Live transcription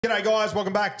G'day guys,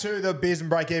 welcome back to the Beers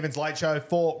Breakevens Late Show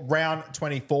for round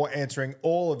 24, answering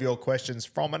all of your questions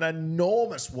from an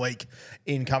enormous week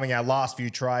incoming. Our last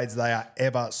few trades, they are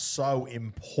ever so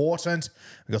important.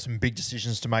 We've got some big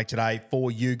decisions to make today for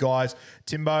you guys.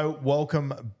 Timbo,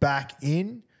 welcome back in.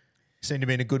 You seem to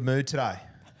be in a good mood today.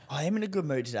 I am in a good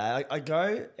mood today. I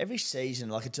go every season,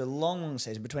 like it's a long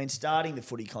season, between starting the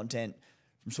footy content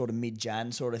from sort of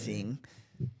mid-Jan sort of thing.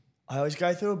 I always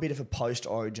go through a bit of a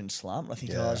post-origin slump. I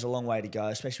think there's a long way to go,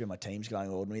 especially when my team's going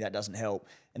ordinary. That doesn't help.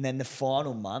 And then the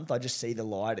final month, I just see the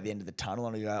light at the end of the tunnel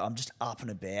and I go, I'm just up and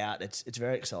about. It's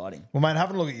very exciting. Well, mate,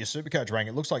 having a look at your Supercoach rank,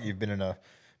 it looks like you've been in a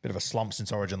bit of a slump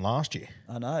since Origin last year.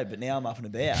 I know, but now I'm up and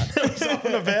about. It's up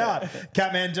and about.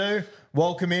 Catmandu,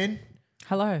 welcome in.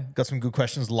 Hello. Got some good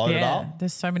questions loaded up.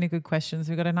 There's so many good questions.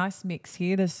 We've got a nice mix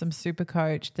here. There's some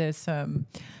Supercoach. There's some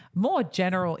more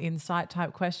general insight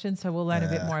type questions. So we'll learn a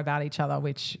bit more about each other,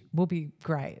 which will be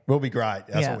great. Will be great.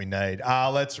 That's what we need.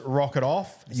 Let's rock it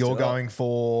off. You're going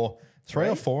for three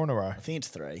or four in a row? I think it's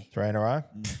three. Three in a row?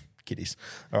 Kiddies.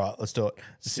 All right, let's do it.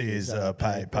 Scissor,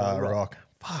 paper, rock.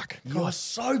 Fuck. You're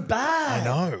so bad. I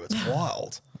know. It's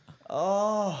wild.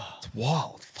 It's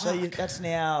wild. Fuck. So that's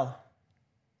now...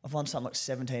 I've won something like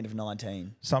 17 of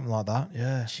 19. Something like that,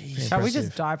 yeah. Shall we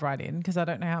just dive right in? Because I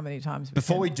don't know how many times.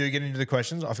 Before we do get into the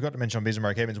questions, I forgot to mention on Beers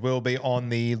Breakevens, we'll be on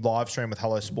the live stream with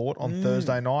Hello Sport on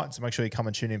Thursday night, so make sure you come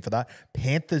and tune in for that.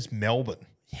 Panthers Melbourne.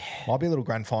 Yeah. Might be a little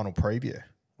grand final preview.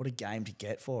 What a game to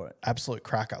get for it. Absolute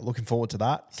cracker. Looking forward to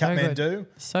that. So Catmandu, good.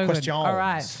 So questions. good. All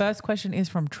right. First question is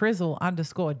from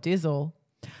Trizzle_Dizzle.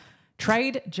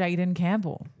 Trade Jaden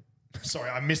Campbell. Sorry,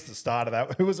 I missed the start of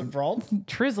that. Who was it from?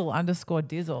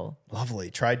 Trizzle_Dizzle.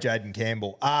 Lovely. Trade Jaden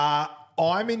Campbell.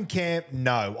 I'm in camp.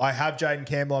 No, I have Jaden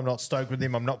Campbell. I'm not stoked with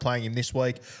him. I'm not playing him this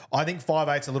week. I think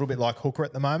 5'8's a little bit like Hooker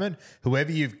at the moment.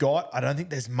 Whoever you've got, I don't think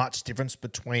there's much difference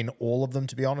between all of them,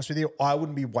 to be honest with you. I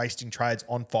wouldn't be wasting trades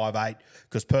on 5'8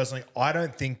 because personally, I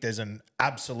don't think there's an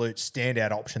absolute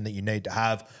standout option that you need to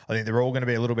have. I think they're all going to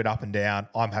be a little bit up and down.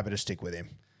 I'm happy to stick with him.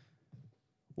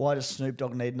 Why does Snoop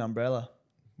Dogg need an umbrella?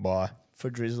 Why?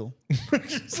 For drizzle. You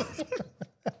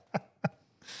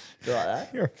like that?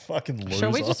 You're a fucking loser.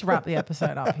 Shall we just wrap the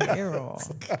episode up here? Or?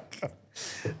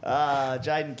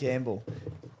 Jaden Campbell.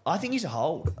 I think he's a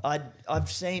hold.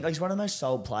 I've seen, he's one of the most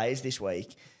sold players this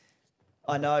week.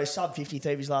 I know sub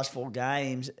 53 of his last 4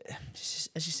 games.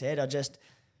 As you said,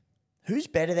 who's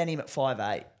better than him at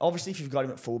 5'8"? Obviously, if you've got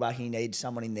him at fullback and you need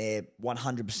someone in there,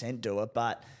 100% do it.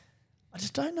 But I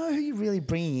just don't know who you're really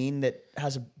bringing in that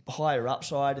has a higher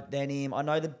upside than him. I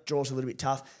know the draw's a little bit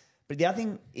tough, but the other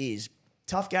thing is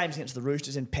tough games against the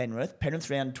Roosters and Penrith. Penrith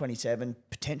round 27,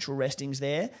 potential restings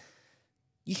there.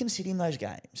 You can sit in those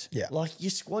games. Yeah. Like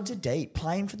your squads are deep.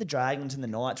 Playing for the Dragons and the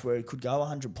Knights where it could go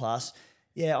 100 plus.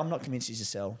 Yeah, I'm not convinced he's a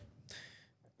sell.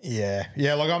 Yeah.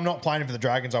 Like I'm not playing him for the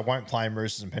Dragons. I won't play him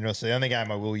Roosters and Penrith. So the only game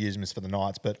I will use him is for the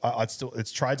Knights, but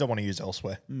it's trades I want to use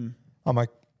elsewhere.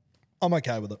 I'm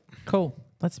okay with it. Cool.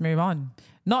 Let's move on.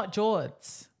 Not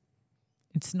Jords.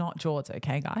 It's not Jords,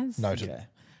 okay, guys? Noted.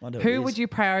 Okay. Who would you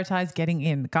prioritise getting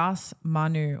in? Gus,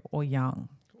 Manu, or Young?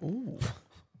 Ooh.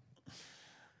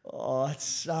 Oh, it's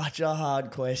such a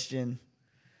hard question.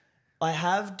 I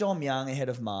have Dom Young ahead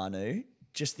of Manu.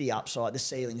 Just the upside, the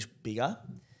ceiling's bigger.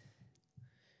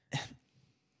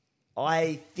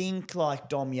 I think like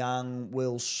Dom Young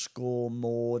will score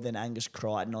more than Angus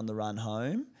Crichton on the run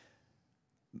home.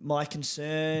 My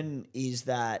concern is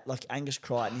that like Angus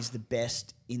Crichton is the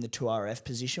best in the 2RF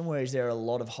position, whereas there are a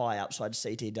lot of high upside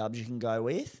CTWs you can go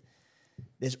with.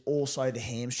 There's also the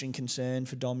hamstring concern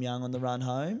for Dom Young on the run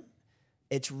home.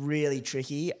 It's really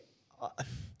tricky.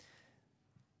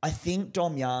 I think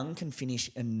Dom Young can finish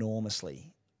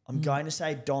enormously. I'm going to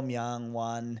say Dom Young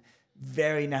won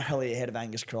very narrowly ahead of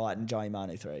Angus Crichton, Joey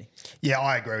Manu 3. Yeah,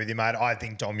 I agree with you, mate. I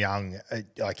think Dom Young,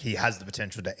 he has the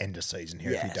potential to end a season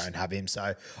here if you don't have him.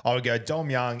 So I would go Dom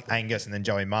Young, Angus, and then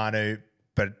Joey Manu.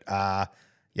 But, I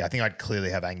think I'd clearly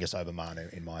have Angus over Manu,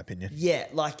 in my opinion. Yeah,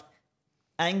 like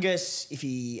Angus, if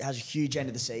he has a huge end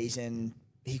of the season,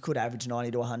 he could average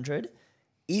 90 to 100.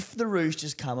 If the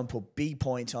Roosters come and put big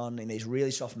points on in these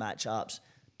really soft matchups,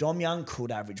 Dom Young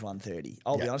could average 130.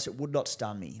 I'll be honest, it would not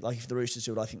stun me. Like if the Roosters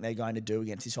do what I think they're going to do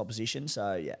against this opposition.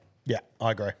 So, yeah. Yeah,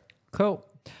 I agree. Cool.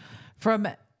 From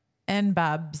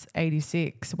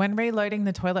NBabs86, when reloading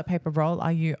the toilet paper roll,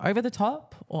 are you over the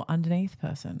top or underneath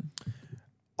person?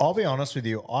 I'll be honest with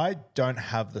you. I don't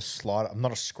have the slide. I'm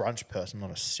not a scrunch person. I'm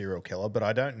not a serial killer, but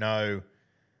I don't know.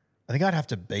 I think I'd have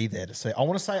to be there to see. I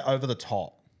want to say over the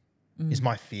top is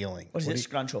my feeling. What is it,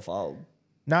 scrunch or fold?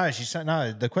 No, she said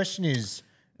no. The question is,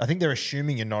 I think they're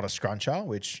assuming you're not a scruncher,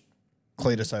 which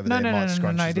Cletus over No, there no, might no, no,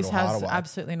 scrunch no. his This little heart has away.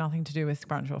 absolutely nothing to do with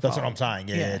scrunch or fold. That's what I'm saying.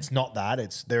 Yeah, it's not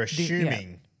that. They're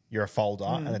assuming you're a folder,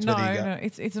 and it's whether you go. No,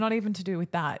 it's not even to do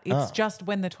with that. It's just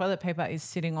when the toilet paper is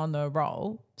sitting on the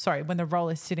roll. Sorry, when the roll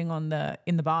is sitting on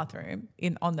in the bathroom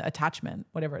on the attachment,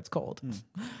 whatever it's called.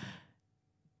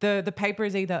 The paper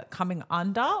is either coming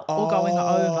under or going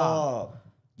over.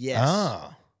 Yes.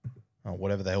 Oh,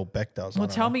 whatever the hell Beck does. Well,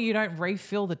 tell me you don't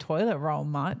refill the toilet roll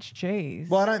much. Jeez.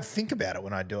 Well, I don't think about it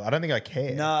when I do it. I don't think I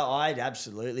care. No, I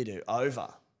absolutely do. Over.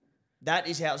 That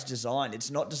is how it's designed.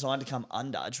 It's not designed to come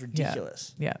under. It's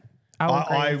ridiculous. Yeah.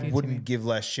 I agree with you, wouldn't Timmy. give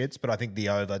less shits, but I think the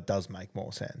over does make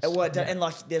more sense. And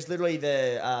like, there's literally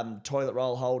the toilet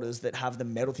roll holders that have the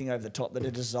metal thing over the top that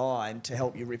are designed to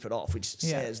help you rip it off, which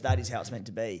says that is how it's meant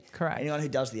to be. Correct. Anyone who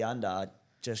does the under,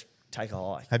 just take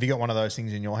a hike. Have you got one of those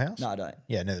things in your house? No, I don't.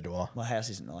 Yeah, neither do I. My house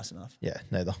isn't nice enough. Yeah,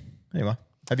 neither. Anyway,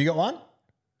 have you got one?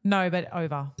 No, but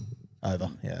over.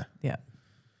 Over, yeah. Yeah.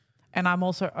 And I'm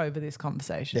also over this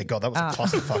conversation. Yeah, God, that was a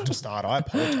clusterfuck to start. I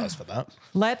apologise for that.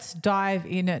 Let's dive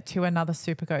into another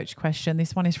Supercoach question.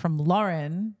 This one is from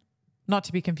Lauren, not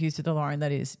to be confused with the Lauren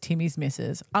that is Timmy's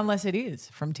missus, unless it is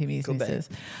from Timmy's missus.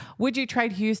 Would you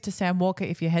trade Hughes to Sam Walker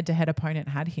if your head-to-head opponent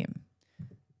had him?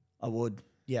 I would,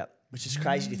 yeah. Which is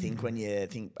crazy to think when you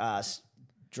think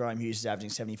Jahrome Hughes is averaging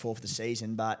 74 for the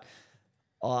season, but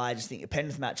I just think a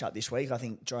Penrith matchup this week, I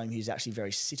think Jahrome Hughes is actually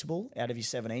very sittable out of your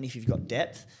 17 if you've got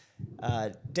depth.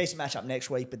 Decent matchup next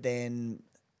week, but then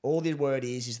all the word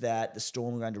is that the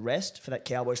Storm are going to rest for that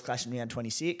Cowboys clash in round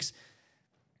 26.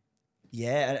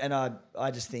 Yeah, and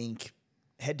I just think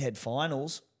head-to-head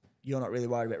finals, you're not really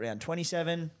worried about round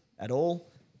 27 at all.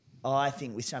 I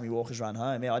think with Sammy Walker's run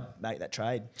home, yeah, I'd make that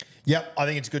trade. Yep, I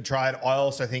think it's a good trade. I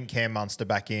also think Cam Munster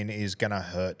back in is going to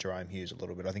hurt Jahrome Hughes a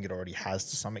little bit. I think it already has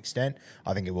to some extent.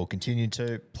 I think it will continue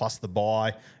to. Plus the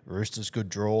bye, Roosters good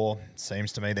draw.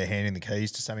 Seems to me they're handing the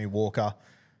keys to Sammy Walker.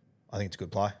 I think it's a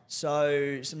good play.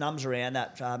 So some numbers around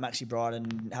that. Maxi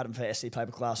Bryden had him for SC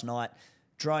Playbook last night.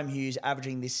 Jahrome Hughes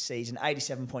averaging this season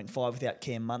 87.5 without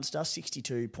Cam Munster,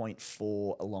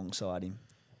 62.4 alongside him.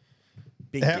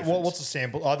 Big difference. What's the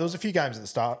sample? Oh, there was a few games at the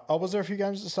start. Oh, was there a few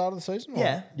games at the start of the season?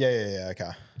 Yeah. Yeah,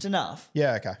 okay. It's enough.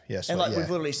 Yeah, okay. Yeah, sweet, And like yeah. we've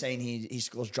literally seen his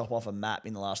scores drop off a map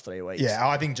in the last 3 weeks. Yeah,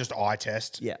 I think just eye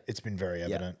test. Yeah. It's been very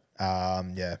evident.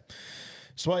 Yeah.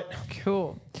 Sweet.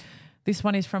 Cool. This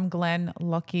one is from Glenn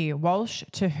Lockie. Walsh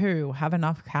to who? Have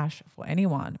enough cash for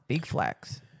anyone? Big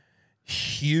flex.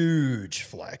 Huge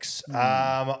flex.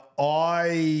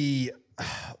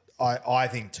 I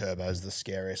think Turbo's the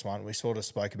scariest one. We sort of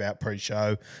spoke about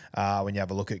pre-show when you have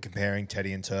a look at comparing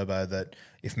Teddy and Turbo that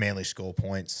if Manly score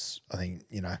points, I think,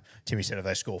 Timmy said if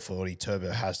they score 40, Turbo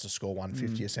has to score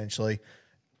 150 essentially.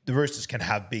 The Roosters can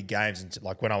have big games. And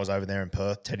like when I was over there in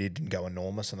Perth, Teddy didn't go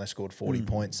enormous and they scored 40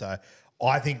 points. So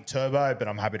I think Turbo, but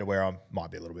I'm happy to where I might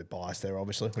be a little bit biased there,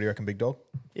 obviously. What do you reckon, Big Dog?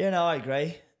 Yeah, no, I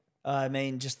agree. I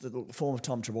mean, just the form of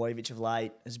Tom Trbojevic of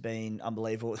late has been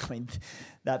unbelievable. I mean,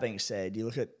 that being said, you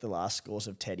look at the last scores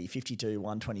of Teddy, 52,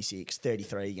 126,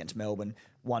 33 against Melbourne,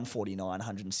 149,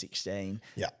 116.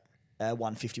 Yeah.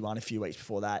 151 a few weeks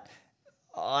before that.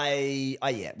 We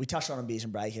touched on Beers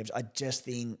and Breakevens. I just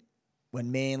think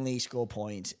when Manly score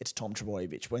points, it's Tom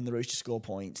Trbojevic. When the Roosters score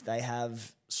points, they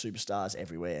have superstars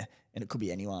everywhere, and it could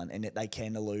be anyone, and they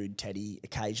can elude Teddy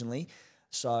occasionally.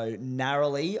 So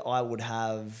narrowly, I would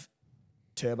have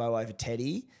Turbo over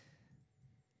Teddy.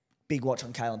 Big watch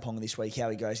on Kalen Ponga this week, how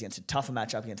he goes against a tougher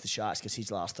matchup against the Sharks because his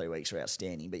last 3 weeks are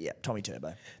outstanding. But yeah, Tommy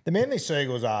Turbo. The Manly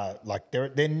Seagulls are like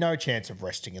they're no chance of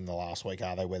resting in the last week,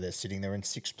 are they? Where they're sitting, they're in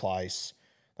 6th place.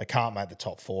 They can't make the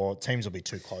top 4. Teams will be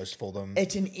too close for them.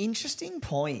 It's an interesting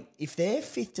point. If they're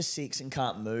 5th to 6th and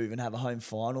can't move and have a home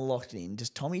final locked in, does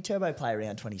Tommy Turbo play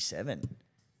around 27?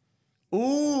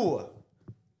 Ooh.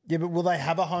 Yeah, but will they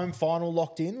have a home final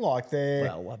locked in? Like they're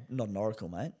Well, not an oracle,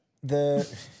 mate.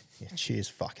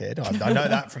 cheers, fuckhead. I know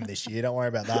that from this year. Don't worry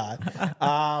about that.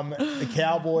 The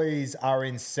Cowboys are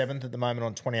in 7th at the moment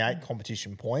on 28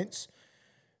 competition points.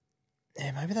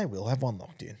 Yeah, maybe they will have one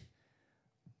locked in.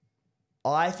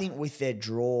 I think with their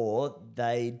draw,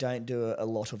 they don't do a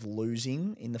lot of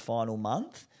losing in the final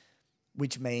month,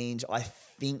 which means I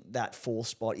think that 4th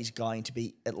spot is going to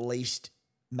be at least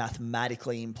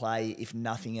mathematically in play, if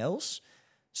nothing else.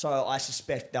 So I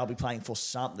suspect they'll be playing for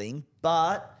something,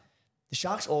 but the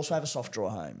Sharks also have a soft draw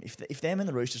home. If them and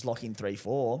the Roosters lock in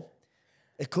 3-4,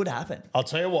 it could happen. I'll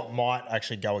tell you what might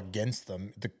actually go against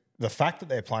them. The fact that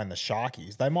they're playing the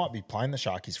Sharkies, they might be playing the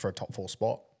Sharkies for a top 4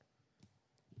 spot.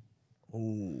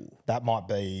 Ooh. That might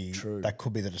be True. That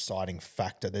could be the deciding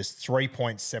factor. There's 3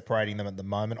 points separating them at the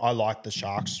moment. I like the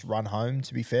Sharks run home,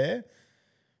 to be fair.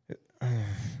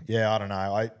 Yeah, I don't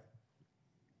know.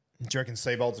 Do you reckon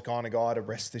Seabold's the kind of guy to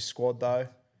rest this squad though?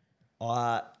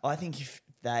 I think if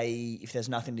there's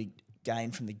nothing to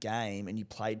gain from the game and you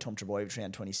played Tom Trbojevic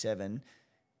around 27,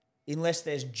 unless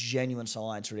there's genuine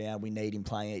science around we need him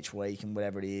playing each week and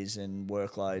whatever it is and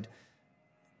workload,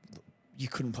 you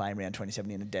couldn't play him around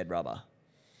 27 in a dead rubber.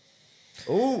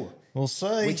 Ooh. We'll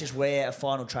see. Which is where a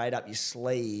final trade up your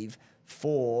sleeve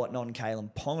for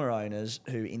non-Kalen Ponga owners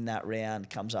who in that round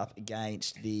comes up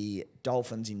against the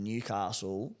Dolphins in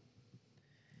Newcastle.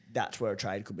 That's where a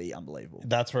trade could be unbelievable.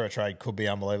 That's where a trade could be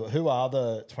unbelievable. Who are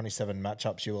the 27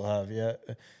 matchups you will have? Yeah,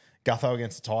 Gutho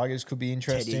against the Tigers could be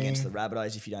interesting. Teddy against the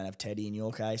Rabbitohs if you don't have Teddy in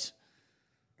your case.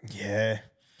 Yeah.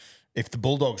 If the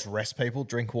Bulldogs rest people,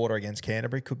 Drinkwater against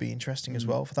Canterbury could be interesting as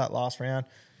well for that last round.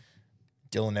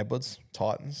 Dylan Edwards,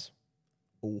 Titans.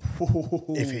 Ooh.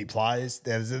 If he plays,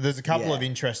 there's a couple of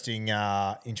interesting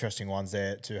ones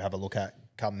there to have a look at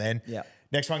come then. Yeah.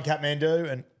 Next one,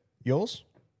 Kathmandu, and yours?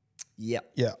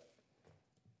 Yep. Yeah.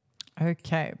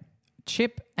 Okay.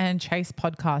 Chip and Chase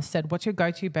podcast said, what's your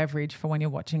go-to beverage for when you're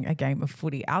watching a game of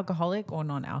footy? Alcoholic or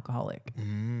non-alcoholic?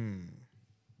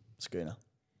 Schooner.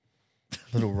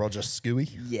 Little Roger Scooey.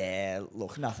 Yeah,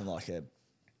 look, nothing like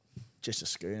just a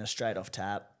schooner straight off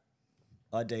tap.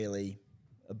 Ideally,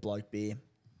 a bloke beer.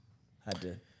 Had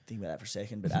to think about that for a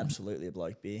second, but absolutely a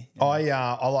bloke beer.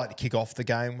 Yeah. I like to kick off the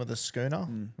game with a schooner,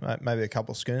 maybe a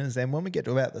couple of schooners. Then when we get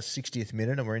to about the 60th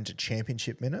minute and we're into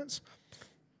championship minutes,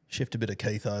 shift a bit of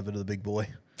Keith over to the big boy.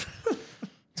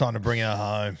 Time to bring her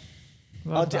home.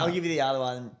 I'll give you the other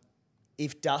one.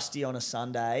 If Dusty on a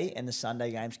Sunday and the Sunday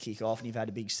games kick off and you've had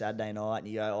a big Saturday night and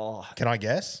you go, oh, Can I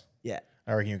guess? yeah,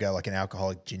 I reckon you go like an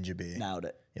alcoholic ginger beer. nailed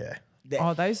it. Yeah.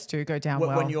 Oh, those do go down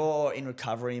well. When you're in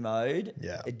recovery mode,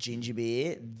 Yeah. a ginger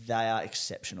beer, they are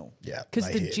exceptional. Yeah. Because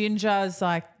they the hit. ginger's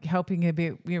like helping a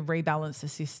bit rebalance the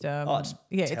system. Oh, it's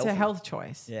it's a healthy. health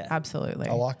choice. Yeah. Absolutely.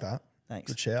 I like that.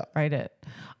 Thanks. Good shout. Rate it.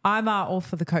 I'm all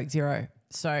for the Coke Zero.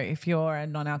 So if you're a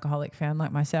non-alcoholic fan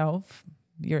like myself,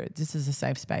 this is a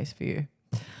safe space for you.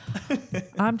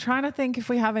 I'm trying to think if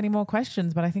we have any more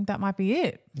questions, but I think that might be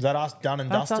it. Is that us done and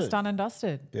That's dusted? us done and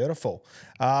dusted. Beautiful.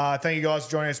 Thank you guys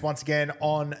for joining us once again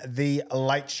on the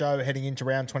Late Show heading into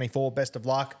round 24. Best of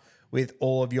luck with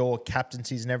all of your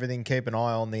captaincies and everything. Keep an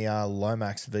eye on the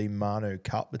Lomax v Manu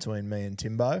Cup between me and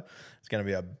Timbo. It's going to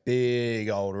be a big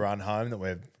old run home that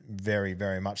we're very,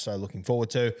 very much so looking forward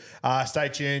to. Stay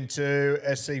tuned to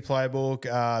SC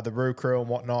Playbook, the Roo Crew and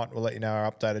whatnot. We'll let you know our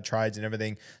updated trades and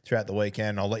everything throughout the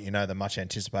weekend. I'll let you know the much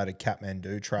anticipated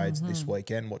Kathmandu trades this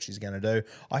weekend, what she's going to do.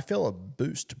 I feel a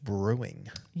boost brewing.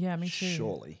 Yeah, me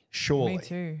too. Surely. Me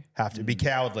too. Have to be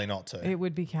cowardly not to. It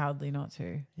would be cowardly not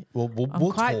to. We'll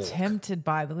quite talk. tempted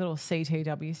by the little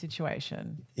CTW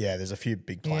situation. Yeah, there's a few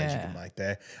big plays you Yeah. can make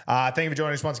there. Thank you for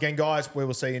joining us once again, guys. We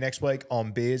will see you next week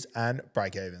on Beers and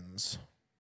Breakevens.